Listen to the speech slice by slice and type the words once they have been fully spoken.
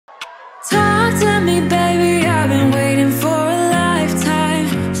Talk to me, baby, I've been waiting for a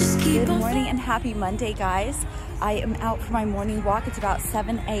lifetime. Just keep Good morning and happy Monday, guys. I am out for my morning walk. It's about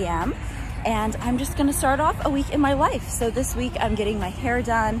 7 a.m. and I'm just gonna start off a week in my life. So this week I'm getting my hair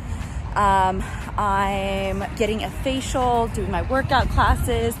done. I'm getting a facial, doing my workout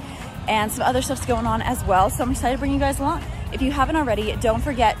classes, and some other stuff's going on as well. So I'm excited to bring you guys along. If you haven't already, don't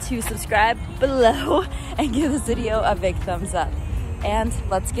forget to subscribe below and give this video a big thumbs up. And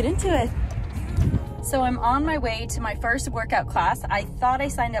let's get into it. So I'm on my way to my first workout class. I thought I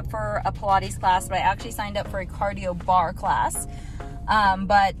signed up for a Pilates class, but I actually signed up for a cardio bar class.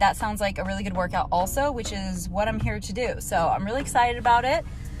 But that sounds like a really good workout also, which is what I'm here to do. So I'm really excited about it.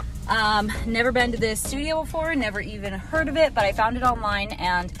 Never been to this studio before, never even heard of it, but I found it online,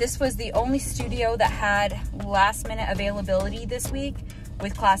 and this was the only studio that had last minute availability this week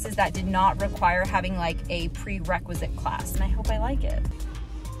with classes that did not require having like a prerequisite class, and I hope I like it.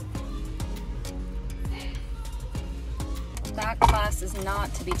 That class is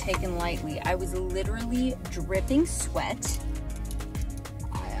not to be taken lightly. I was literally dripping sweat.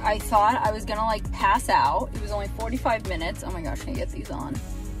 I thought I was gonna like pass out. It was only 45 minutes. Oh my gosh, can I get these on?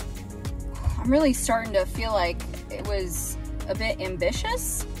 I'm really starting to feel like it was a bit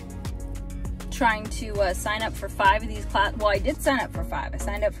ambitious trying to sign up for 5 of these classes. Well, I did sign up for 5. I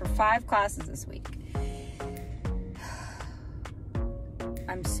signed up for 5 classes this week.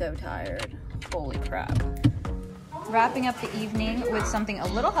 I'm so tired. Holy crap. Wrapping up the evening with something a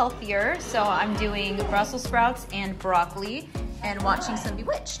little healthier. So I'm doing Brussels sprouts and broccoli and watching some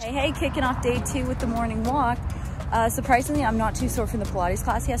Bewitched. Hey, kicking off day 2 with the morning walk. Surprisingly, I'm not too sore from the Pilates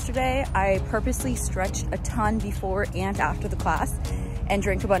class yesterday. I purposely stretched a ton before and after the class and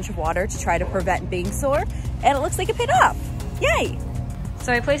drank a bunch of water to try to prevent being sore, and it looks like it paid off. Yay!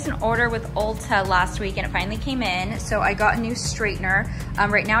 So I placed an order with Ulta last week and it finally came in. So I got a new straightener.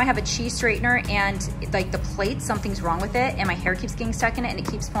 Right now I have a cheese straightener, and like the plate, something's wrong with it and my hair keeps getting stuck in it and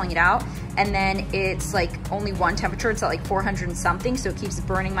it keeps pulling it out. And then it's like only one temperature, it's at like 400 and something, so it keeps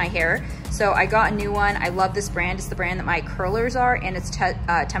burning my hair. So I got a new one. I love this brand. It's the brand that my curlers are, and it's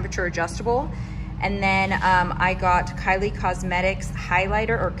temperature adjustable. And then I got Kylie Cosmetics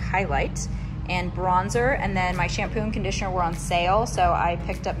highlighter, or Kylight, and bronzer, and then my shampoo and conditioner were on sale, so I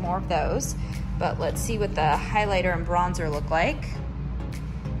picked up more of those. But let's see what the highlighter and bronzer look like.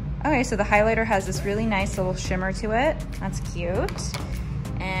 Okay, so the highlighter has this really nice little shimmer to it. That's cute.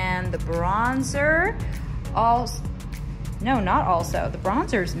 And the bronzer, no, not also. The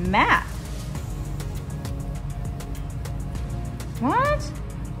bronzer's matte. What?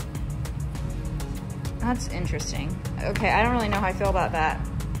 That's interesting. Okay, I don't really know how I feel about that.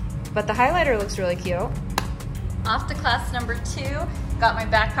 But the highlighter looks really cute. Off to class number 2. Got my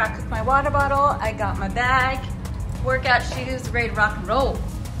backpack with my water bottle. I got my bag, workout shoes, ready to rock and roll.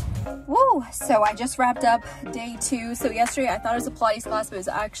 Woo! So I just wrapped up day 2. So yesterday I thought it was a Pilates class, but it was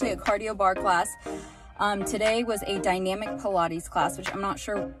actually a cardio bar class. Today was a dynamic Pilates class, which I'm not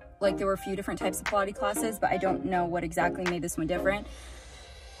sure, like there were a few different types of Pilates classes, but I don't know what exactly made this one different.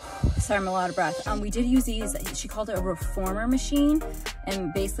 Sorry, I'm a lot of breath. We did use these, she called it a reformer machine,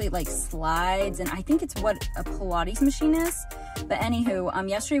 and basically it like slides, and I think it's what a Pilates machine is. But anywho,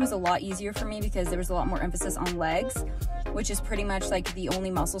 yesterday was a lot easier for me because there was a lot more emphasis on legs, which is pretty much like the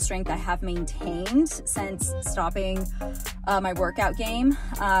only muscle strength I have maintained since stopping my workout game.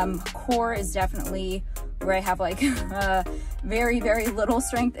 Core is definitely where I have like very, very little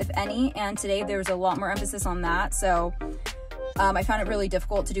strength, if any, and today there was a lot more emphasis on that. So I found it really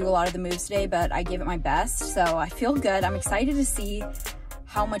difficult to do a lot of the moves today, but I gave it my best, so I feel good. I'm excited to see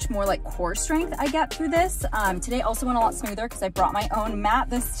how much more like core strength I get through this. Today also went a lot smoother because I brought my own mat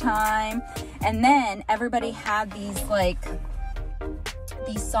this time. And then everybody had these like,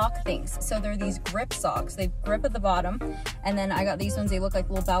 these sock things. So they're these grip socks. They grip at the bottom. And then I got these ones, they look like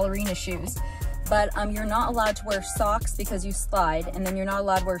little ballerina shoes. But you're not allowed to wear socks because you slide, and then you're not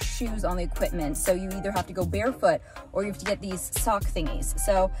allowed to wear shoes on the equipment. So you either have to go barefoot or you have to get these sock thingies.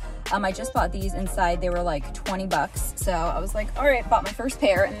 So I just bought these inside. They were like 20 bucks. So I was like, all right, bought my first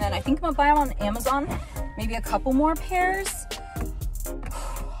pair. And then I think I'm gonna buy them on Amazon, maybe a couple more pairs.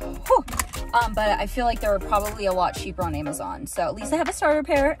 But I feel like they're probably a lot cheaper on Amazon. So at least I have a starter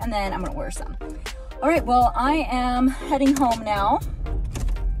pair, and then I'm gonna wear some. All right, well, I am heading home now.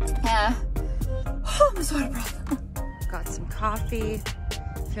 I'm so out of breath. Got some coffee.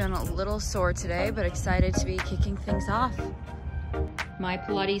 Feeling a little sore today, but excited to be kicking things off. My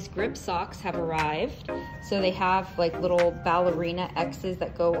Pilates grip socks have arrived. So they have like little ballerina X's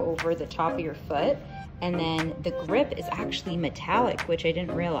that go over the top of your foot. And then the grip is actually metallic, which I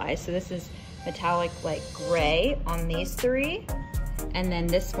didn't realize. So this is metallic like gray on these 3. And then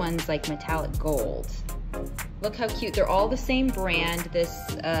this one's like metallic gold. Look how cute. They're all the same brand. This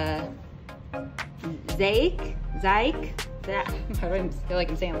Zyke? I feel like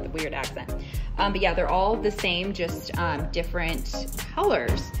I'm saying it with a weird accent. But yeah, they're all the same, just different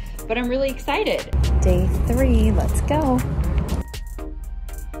colors. But I'm really excited. Day 3, let's go.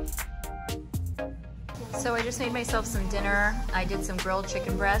 So I just made myself some dinner. I did some grilled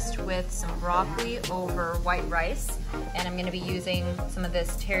chicken breast with some broccoli over white rice. And I'm gonna be using some of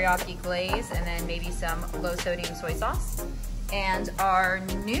this teriyaki glaze and then maybe some low sodium soy sauce. And our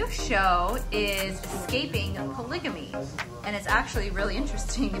new show is Escaping Polygamy. And it's actually really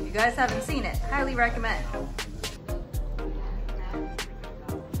interesting. If you guys haven't seen it, highly recommend.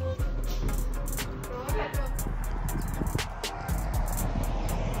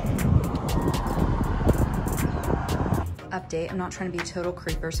 Update, I'm not trying to be a total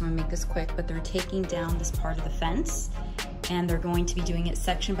creeper, so I'm gonna make this quick, but they're taking down this part of the fence and they're going to be doing it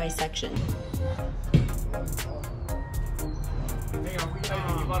section by section.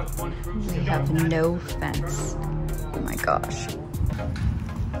 We have no fence. Oh my gosh.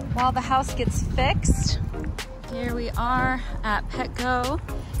 While the house gets fixed, here we are at Petco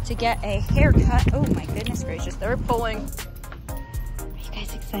to get a haircut. Oh my goodness gracious, they're pulling. Are you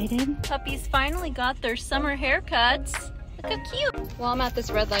guys excited? Puppies finally got their summer haircuts. Look how cute. While I'm at this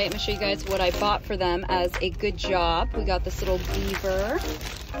red light, I'm gonna show you guys what I bought for them as a good job. We got this little beaver,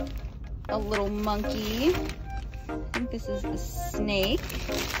 a little monkey, I think this is a snake,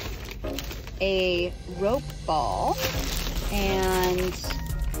 a rope ball, and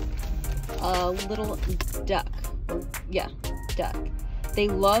a little duck. Yeah, duck. They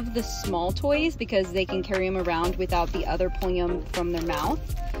love the small toys because they can carry them around without the other pulling them from their mouth.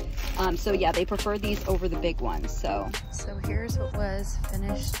 So yeah, they prefer these over the big ones. So here's what was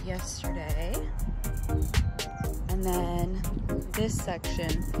finished yesterday. And then this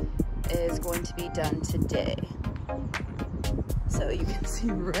section is going to be done today. So you can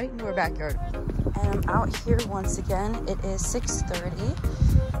see right in our backyard. And I'm out here once again. It is 6:30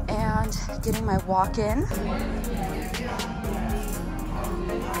 and getting my walk in.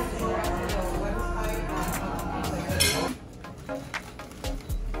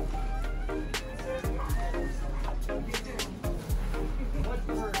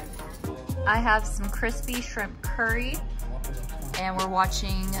 I have some crispy shrimp curry and we're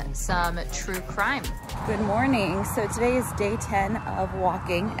watching some true crime. Good morning. So today is day 10 of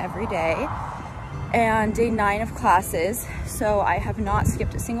walking every day and day 9 of classes. So I have not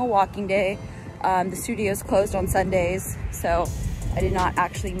skipped a single walking day. The studio's closed on Sundays, so I did not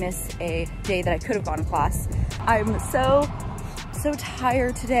actually miss a day that I could have gone to class. I'm so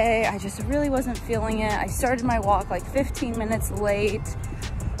tired today. I just really wasn't feeling it. I started my walk like 15 minutes late.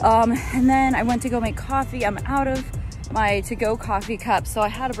 And then I went to go make coffee. I'm out of my to-go coffee cup, so I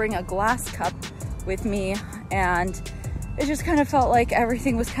had to bring a glass cup with me, and it just kind of felt like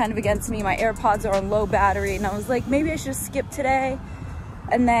everything was kind of against me. My AirPods are on low battery, and I was like, maybe I should skip today.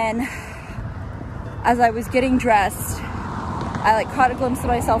 And then as I was getting dressed, I like caught a glimpse of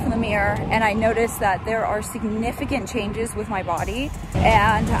myself in the mirror, and I noticed that there are significant changes with my body,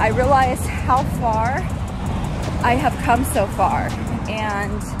 and I realized how far I have come so far.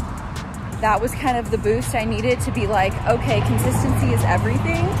 And that was kind of the boost I needed to be like, okay, consistency is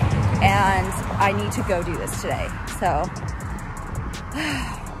everything, and I need to go do this today. So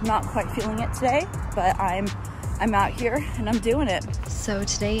not quite feeling it today, but I'm out here and I'm doing it. So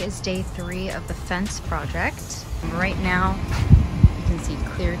today is day 3 of the fence project. Right now you can see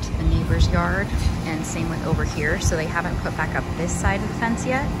clear to the neighbor's yard, and same with over here. So they haven't put back up this side of the fence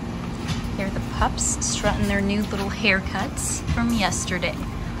yet. Here are the pups strutting their new little haircuts from yesterday.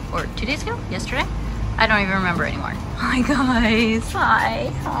 Or 2 days ago? Yesterday? I don't even remember anymore. Hi guys,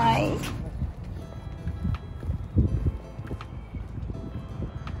 hi.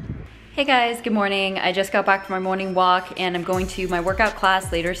 Hey guys, good morning. I just got back from my morning walk and I'm going to my workout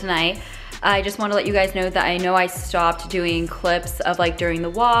class later tonight. I just want to let you guys know that I know I stopped doing clips of like during the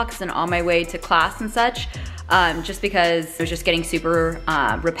walks and on my way to class and such, just because it was just getting super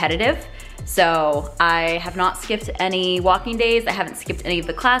repetitive. So I have not skipped any walking days. I haven't skipped any of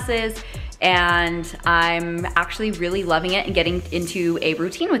the classes, and I'm actually really loving it and getting into a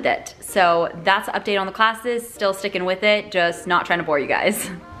routine with it. So that's the update on the classes. Still sticking with it, just not trying to bore you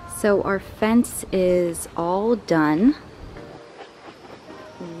guys. So our fence is all done.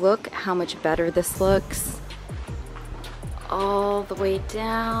 Look how much better this looks. All the way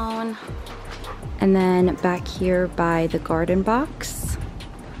down. And then back here by the garden box.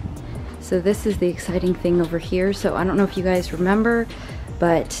 So this is the exciting thing over here. So I don't know if you guys remember,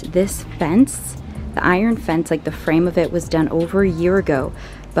 but this fence The iron fence, like the frame of it, was done over a year ago,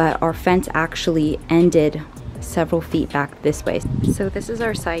 but our fence actually ended several feet back this way. So this is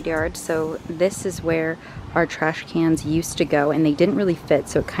our side yard. So this is where our trash cans used to go, and they didn't really fit,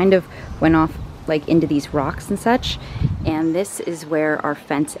 so it kind of went off like into these rocks and such. And this is where our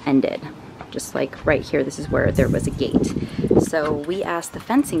fence ended. Just like right here, this is where there was a gate. So we asked the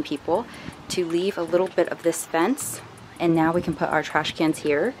fencing people to leave a little bit of this fence, and now we can put our trash cans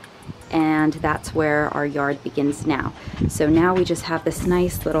here, and that's where our yard begins now. So now we just have this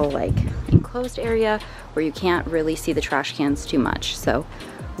nice little like enclosed area where you can't really see the trash cans too much. So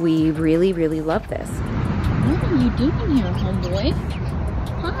we really, really love this. What are you doing here, homeboy?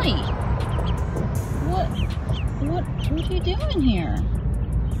 Hi. What are you doing here?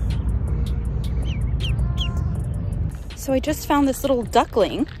 So I just found this little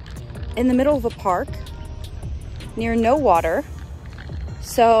duckling in the middle of a park near no water.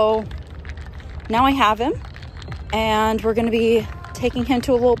 So now I have him, and we're gonna be taking him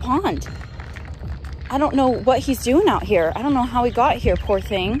to a little pond. I don't know what he's doing out here. I don't know how he got here, poor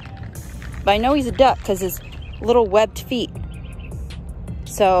thing. But I know he's a duck because his little webbed feet.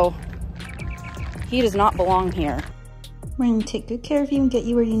 So he does not belong here. We're gonna take good care of you and get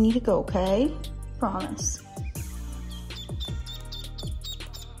you where you need to go, okay? Promise.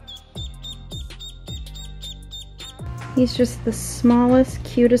 He's just the smallest,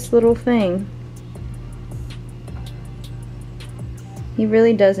 cutest little thing. He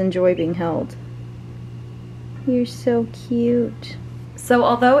really does enjoy being held. You're so cute. So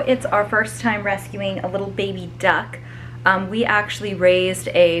although it's our first time rescuing a little baby duck, we actually raised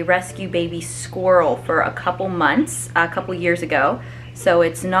a rescue baby squirrel for a couple months, a couple years ago. So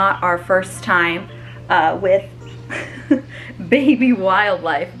it's not our first time with baby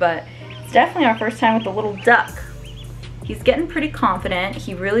wildlife, but it's definitely our first time with a little duck. He's getting pretty confident.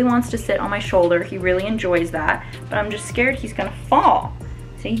 He really wants to sit on my shoulder. He really enjoys that, but I'm just scared he's gonna fall.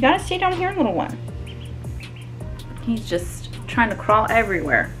 So you gotta stay down here, little one. He's just trying to crawl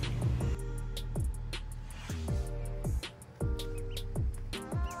everywhere.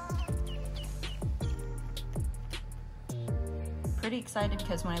 Pretty excited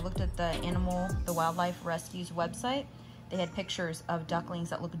because when I looked at the Wildlife Rescue's website, they had pictures of ducklings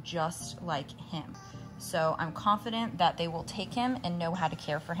that look just like him. So I'm confident that they will take him and know how to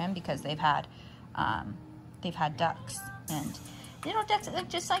care for him because they've had ducks, and little ducks that look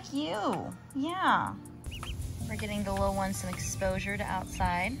just like you. Yeah. We're getting the little one some exposure to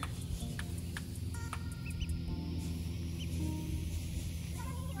outside.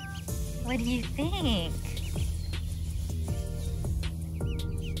 What do you think?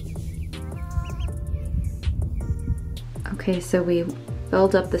 Okay, so we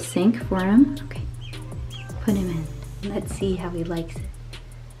filled up the sink for him. Okay, put him in. Let's see how he likes it.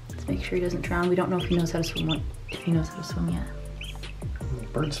 Let's make sure he doesn't drown. We don't know if he knows how to swim. If he knows how to swim yet.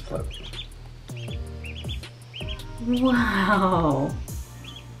 Birds flip. Wow.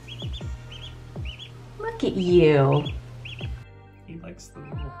 Look at you. He likes the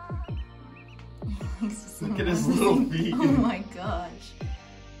little... Look at his little feet. Oh my gosh.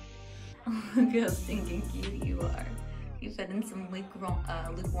 Look how stinking cute you are. You fed him some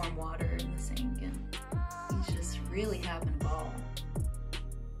lukewarm water in the sink, and he's just really having a ball.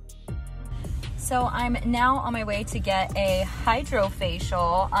 So I'm now on my way to get a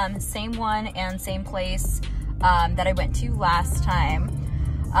hydrofacial, same one and same place that I went to last time.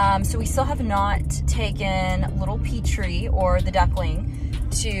 So we still have not taken little Petrie or the duckling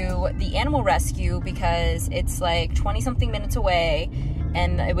to the animal rescue because it's like 20-something minutes away,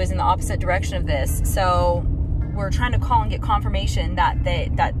 and it was in the opposite direction of this. So we're trying to call and get confirmation that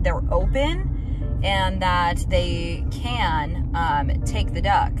they're open and that they can take the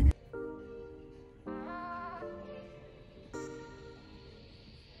duck.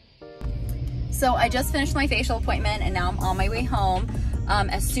 So I just finished my facial appointment and now I'm on my way home.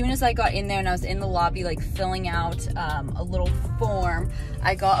 As soon as I got in there and I was in the lobby like filling out a little form,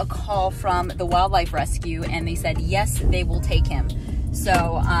 I got a call from the Wildlife Rescue and they said yes, they will take him. So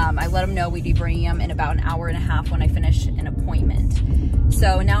I let them know we'd be bringing him in about an hour and a half when I finish an appointment.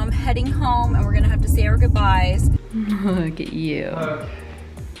 So now I'm heading home and we're gonna have to say our goodbyes. Look at you. Okay,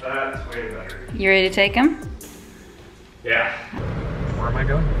 that's way better. You ready to take him? Yeah. Where am I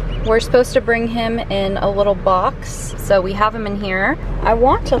going? We're supposed to bring him in a little box, so we have him in here. I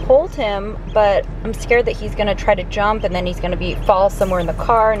want to hold him, but I'm scared that he's gonna try to jump and then he's gonna fall somewhere in the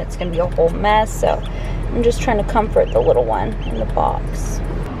car and it's gonna be a whole mess, so I'm just trying to comfort the little one in the box.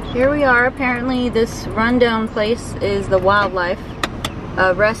 Here we are. Apparently this rundown place is the Wildlife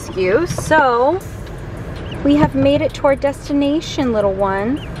Rescue, so we have made it to our destination, little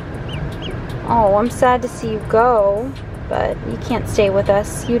one. Oh, I'm sad to see you go, but you can't stay with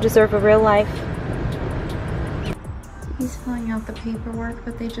us. You deserve a real life. He's filling out the paperwork,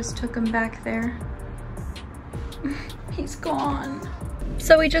 but they just took him back there. He's gone.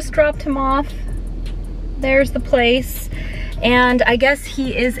 So we just dropped him off. There's the place. And I guess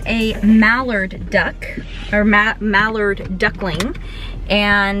he is a mallard duck, or mallard duckling.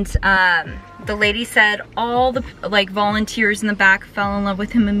 And the lady said all the like volunteers in the back fell in love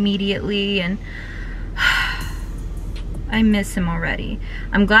with him immediately, and I miss him already.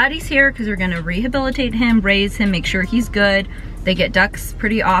 I'm glad he's here because we're gonna rehabilitate him, raise him, make sure he's good. They get ducks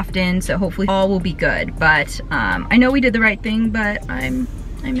pretty often, so hopefully all will be good. But I know we did the right thing, but I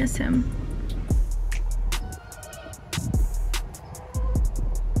miss him.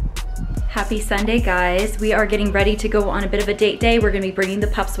 Happy Sunday, guys. We are getting ready to go on a bit of a date day. We're gonna be bringing the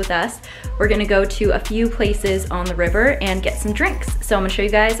pups with us. We're gonna go to a few places on the river and get some drinks. So I'm gonna show you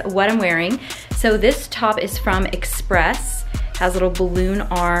guys what I'm wearing. So this top is from Express, has little balloon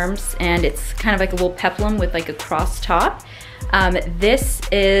arms, and it's kind of like a little peplum with like a cross top. This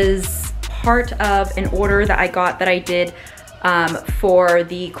is part of an order that I got that I did for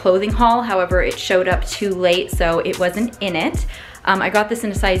the clothing haul. However, it showed up too late, so it wasn't in it. I got this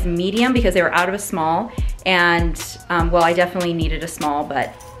in a size medium because they were out of a small, and well, I definitely needed a small,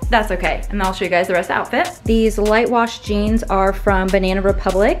 but that's okay. And I'll show you guys the rest of the outfit. These light wash jeans are from Banana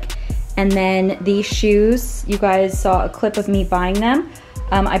Republic, and then these shoes, you guys saw a clip of me buying them.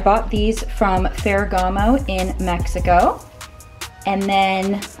 I bought these from Ferragamo in Mexico. And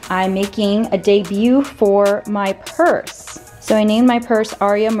then I'm making a debut for my purse. So I named my purse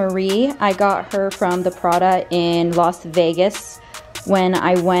Aria Marie. I got her from the Prada in Las Vegas when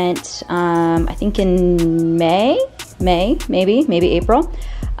I went, I think in maybe April.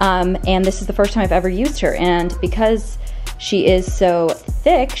 And this is the first time I've ever used her. And because she is so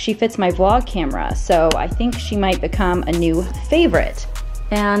thick, she fits my vlog camera. So I think she might become a new favorite.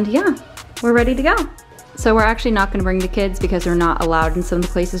 And yeah, we're ready to go. So we're actually not gonna bring the kids because they're not allowed in some of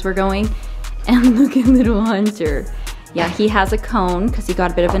the places we're going. And look at little Hunter. Yeah, he has a cone because he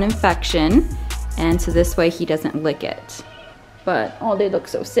got a bit of an infection. And so this way he doesn't lick it. But, oh, they look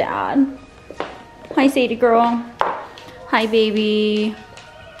so sad. Hi, Sadie girl. Hi, baby.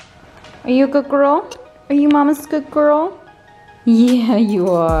 Are you a good girl? Are you mama's good girl? Yeah, you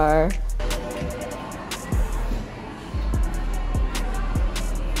are.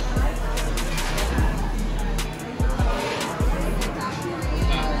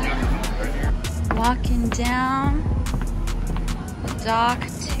 Walking down the dock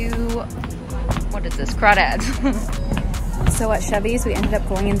to, what is this, crawdads. So at Chevy's, we ended up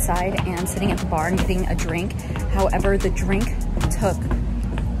going inside and sitting at the bar and getting a drink. However, the drink took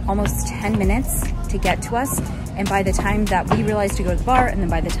almost 10 minutes to get to us. And by the time that we realized to go to the bar, and then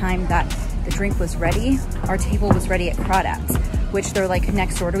by the time that the drink was ready, our table was ready at Crawdads, which they're like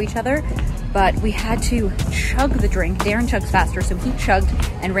next door to each other. But we had to chug the drink. Darren chugs faster, so he chugged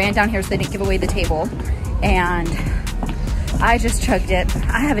and ran down here so they didn't give away the table. And I just chugged it.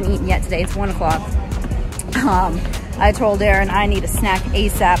 I haven't eaten yet today, it's 1 o'clock. I told Darren I need a snack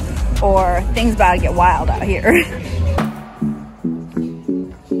ASAP or things about to get wild out here.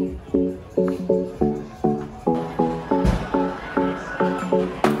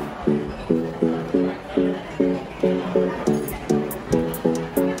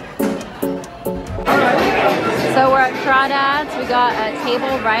 So we're at Crawdads. We got a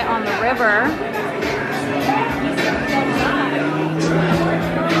table right on the river.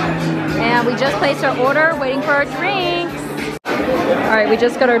 And we just placed our order, waiting for our drinks. All right, we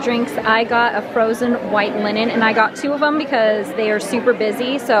just got our drinks. I got a frozen white linen, and I got 2 of them because they are super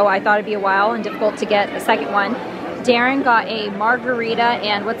busy, so I thought it'd be a while and difficult to get a second one. Darren got a margarita,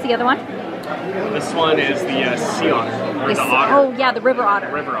 and what's the other one? This one is the sea otter, or the otter. Oh yeah, the river otter.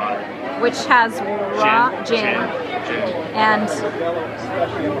 River otter. Which has raw gin. And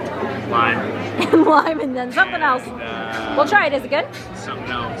lime. And lime, and then something else. We'll try it. Is it good?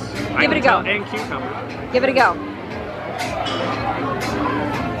 Something else. Give it a go. And cucumber. Give it a go.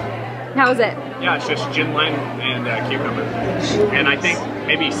 How is it? Yeah, it's just gin, lime, and cucumber. And I think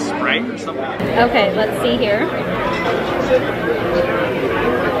maybe Sprite or something. Okay, let's see here.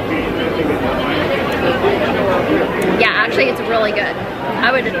 Yeah, actually it's really good.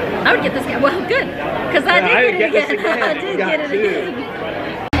 I would get this again. Well, good, because I did get it again. I did get it again.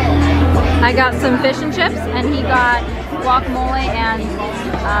 I got some fish and chips, and he got guacamole and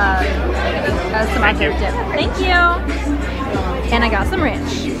some other dip. Thank you. And I got some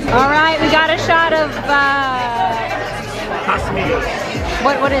ranch. All right, we got a shot of Casamigos.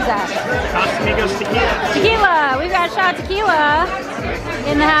 what is that? Casamigos tequila. Tequila. We've got a shot of tequila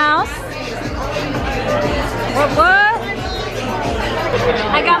in the house. What?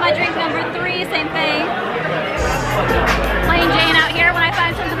 I got my drink number 3, same thing. Plain Jane out here. When I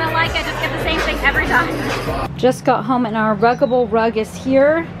find something I like, I just get the same thing every time. Just got home and our ruggable rug is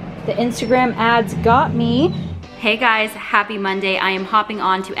here. The Instagram ads got me. Hey guys, happy Monday. I am hopping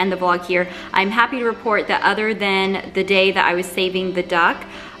on to end the vlog here. I'm happy to report that other than the day that I was saving the duck,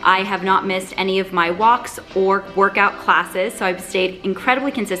 I have not missed any of my walks or workout classes, so I've stayed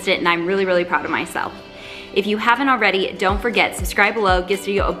incredibly consistent and I'm really, really proud of myself. If you haven't already, don't forget, subscribe below, give this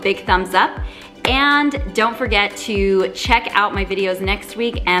video a big thumbs up, and don't forget to check out my videos next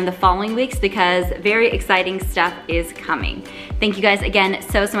week and the following weeks because very exciting stuff is coming. Thank you guys again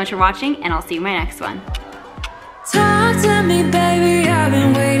so much for watching, and I'll see you in my next one. Talk to me, baby.